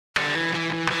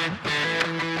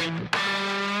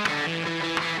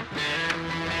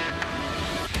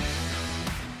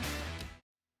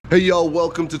Hey y'all,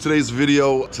 welcome to today's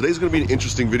video. Today's gonna be an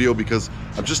interesting video because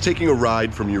I'm just taking a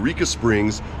ride from Eureka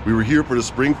Springs. We were here for the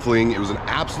spring fling. It was an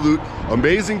absolute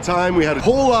amazing time. We had a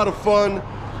whole lot of fun.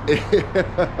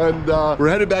 And we're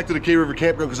headed back to the KRIVER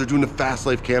campground because they're doing the Fast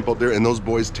Life camp out there, and those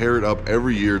boys tear it up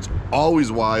every year. It's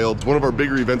always wild. It's one of our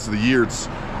bigger events of the year. It's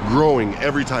growing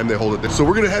every time they hold it there. So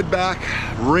we're gonna head back.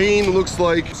 Rain looks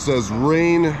like, it says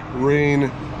rain,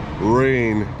 rain,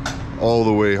 rain all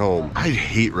the way home. I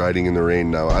hate riding in the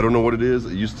rain now. I don't know what it is.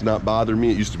 It used to not bother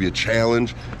me. It used to be a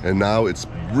challenge, and now it's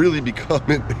really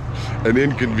becoming an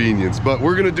inconvenience. But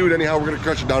we're gonna do it anyhow. We're gonna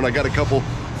crush it down. I got a couple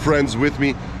friends with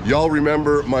me. Y'all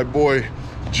remember my boy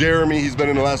Jeremy. He's been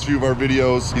in the last few of our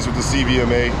videos. He's with the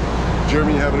CVMA.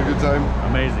 Jeremy, you having a good time?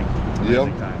 Amazing.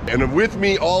 Yep. And with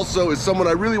me also is someone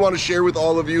I really want to share with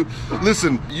all of you.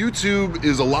 Listen, YouTube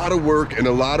is a lot of work, and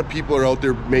a lot of people are out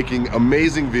there making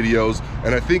amazing videos,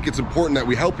 and I think it's important that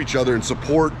we help each other and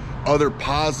support other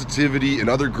positivity and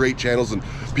other great channels and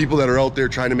people that are out there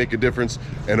trying to make a difference.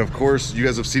 And of course, you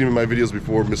guys have seen him in my videos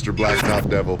before, Mr. Blacktop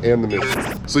Devil and the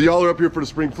Missus. So y'all are up here for the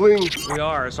spring fling? We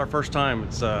are. It's our first time.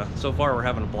 It's so far we're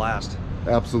having a blast.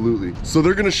 Absolutely. So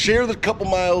they're gonna share the couple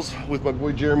miles with my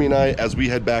boy Jeremy and I as we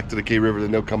head back to the KRIVER.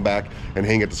 Then they'll come back and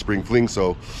hang at the spring fling.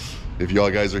 So if y'all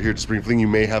guys are here at the spring fling, you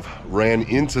may have ran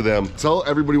into them. Tell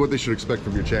everybody what they should expect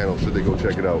from your channel should they go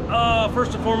check it out.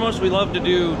 First and foremost, we love to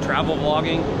do travel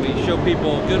vlogging. We show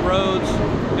people good roads,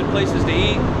 good places to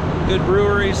eat, good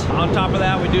breweries. On top of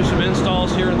that, we do some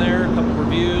installs here and there, a couple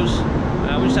reviews.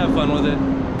 We just have fun with it.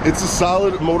 It's a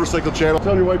solid motorcycle channel. I'm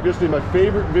telling your wife yesterday, my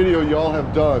favorite video y'all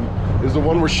have done is the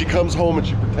one where she comes home and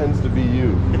she pretends to be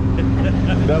you.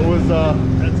 That was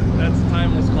that's a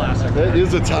timeless classic. That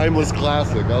is a timeless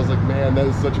classic. I was like, man, that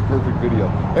is such a perfect video.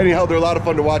 Anyhow, they're a lot of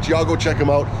fun to watch. Y'all go check them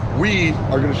out. We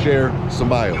are gonna share some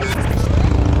miles.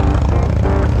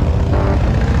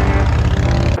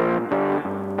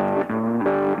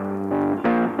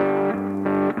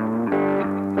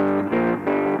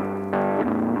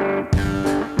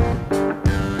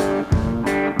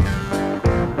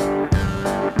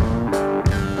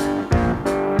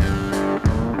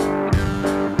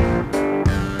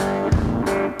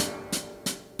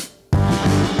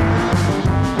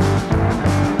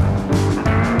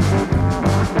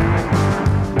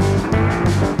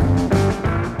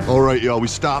 All right, y'all, we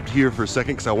stopped here for a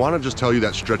second because I want to just tell you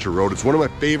that stretch of road. It's one of my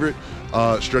favorite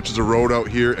stretches of road out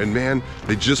here, and man,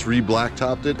 they just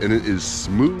re-blacktopped it, and it is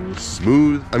smooth,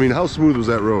 smooth. I mean, how smooth was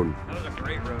that road? That was a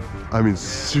great road. I mean,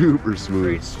 super smooth.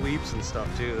 Great sweeps and stuff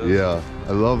too. Yeah,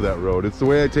 I love that road. It's the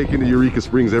way I take into Eureka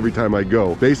Springs every time I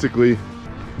go. Basically,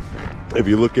 if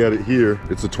you look at it here,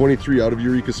 it's a 23 out of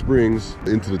Eureka Springs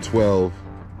into the 12,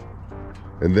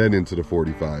 and then into the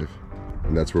 45,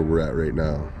 and that's where we're at right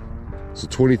now. So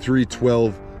 23,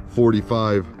 12,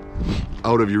 45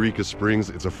 out of Eureka Springs.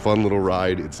 It's a fun little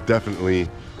ride. It's definitely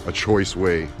a choice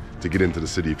way to get into the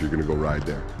city if you're gonna go ride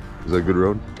there. Is that a good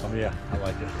road? Oh yeah, I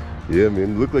like it. Yeah,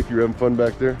 man, look like you're having fun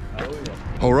back there. Oh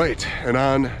yeah. All right, and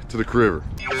on to the KRIVER.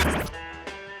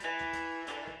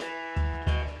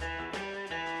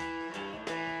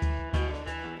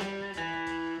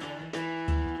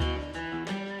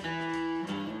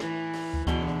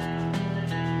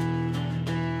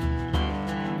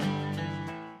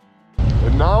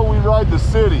 Now we ride the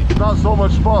city. It's not so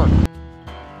much fun.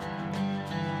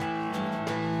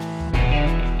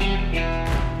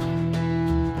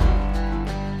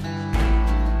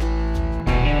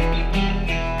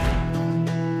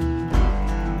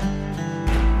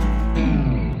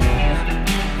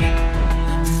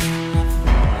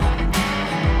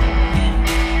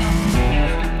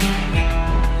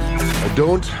 I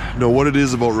don't know what it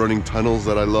is about running tunnels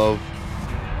that I love,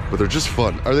 but they're just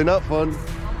fun. Are they not fun?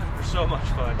 So much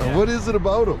fun. Yeah. What is it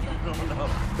about them? I don't know.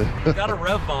 You got a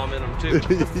rev bomb in them too.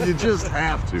 You just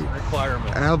have to. It's a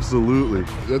requirement. Absolutely.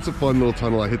 That's a fun little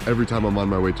tunnel I hit every time I'm on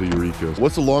my way to Eureka.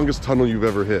 What's the longest tunnel you've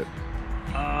ever hit?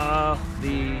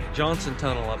 The Johnson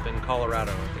Tunnel up in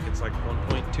Colorado. I think it's like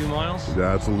 1.2 miles.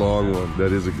 That's a long one.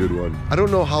 That is a good one. I don't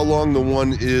know how long the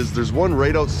one is. There's one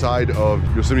right outside of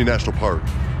Yosemite National Park.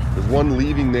 There's one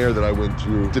leaving there that I went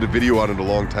to. Did a video on it a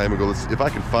long time ago. If I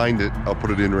can find it, I'll put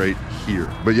it in right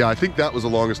here. But yeah, I think that was the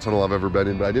longest tunnel I've ever been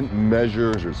in, but I didn't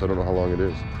measure, so I don't know how long it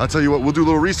is. I'll tell you what, we'll do a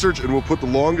little research and we'll put the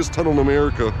longest tunnel in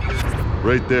America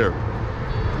right there.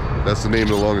 That's the name of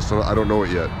the longest tunnel. I don't know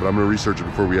it yet, but I'm gonna research it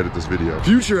before we edit this video.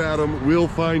 Future Adam will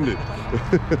find it.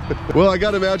 Well, I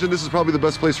gotta imagine this is probably the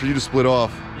best place for you to split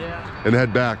off and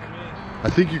head back. I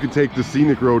think you can take the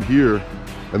scenic road here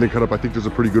and then cut up. I think there's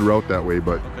a pretty good route that way,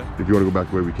 but if you want to go back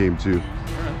the way we came to,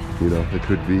 you know, it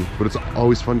could be. But it's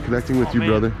always fun connecting with you,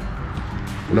 brother.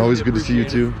 And always good to see you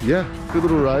too. Yeah, good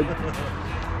little ride.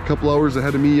 A couple hours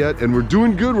ahead of me yet, and we're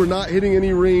doing good. We're not hitting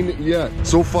any rain yet.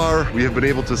 So far, we have been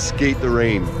able to skate the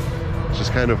rain. It's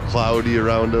just kind of cloudy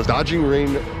around us. Dodging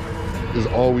rain is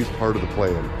always part of the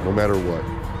plan, no matter what.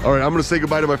 All right, I'm gonna say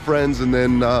goodbye to my friends, and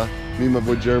then me and my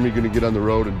boy Jeremy gonna get on the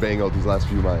road and bang out these last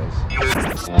few miles.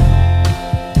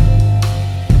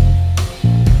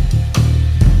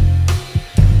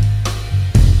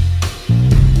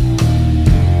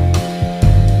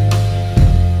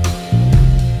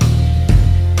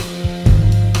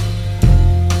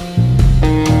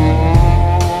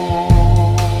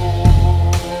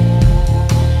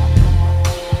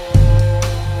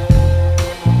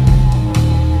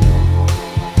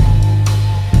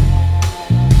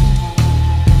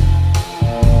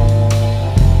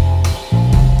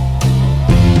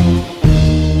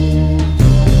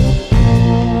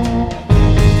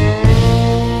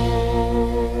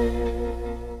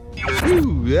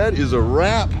 That is a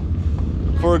wrap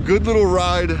for a good little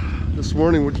ride this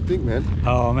morning. What'd you think, man?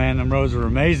 Oh man, them roads were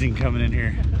amazing coming in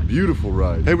here. Beautiful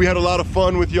ride. Hey, we had a lot of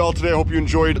fun with y'all today. I hope you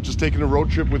enjoyed just taking a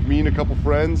road trip with me and a couple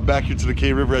friends back here to the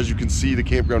KRIVER. As you can see, the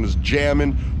campground is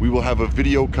jamming. We will have a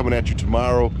video coming at you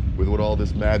tomorrow with what all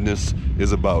this madness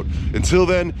is about. Until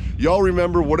then, y'all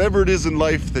remember, whatever it is in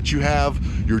life that you have,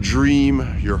 your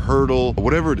dream, your hurdle,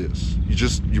 whatever it is,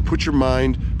 you put your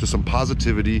mind to some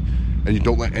positivity and you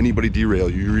don't let anybody derail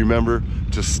you. You remember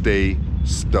to stay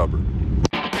stubborn.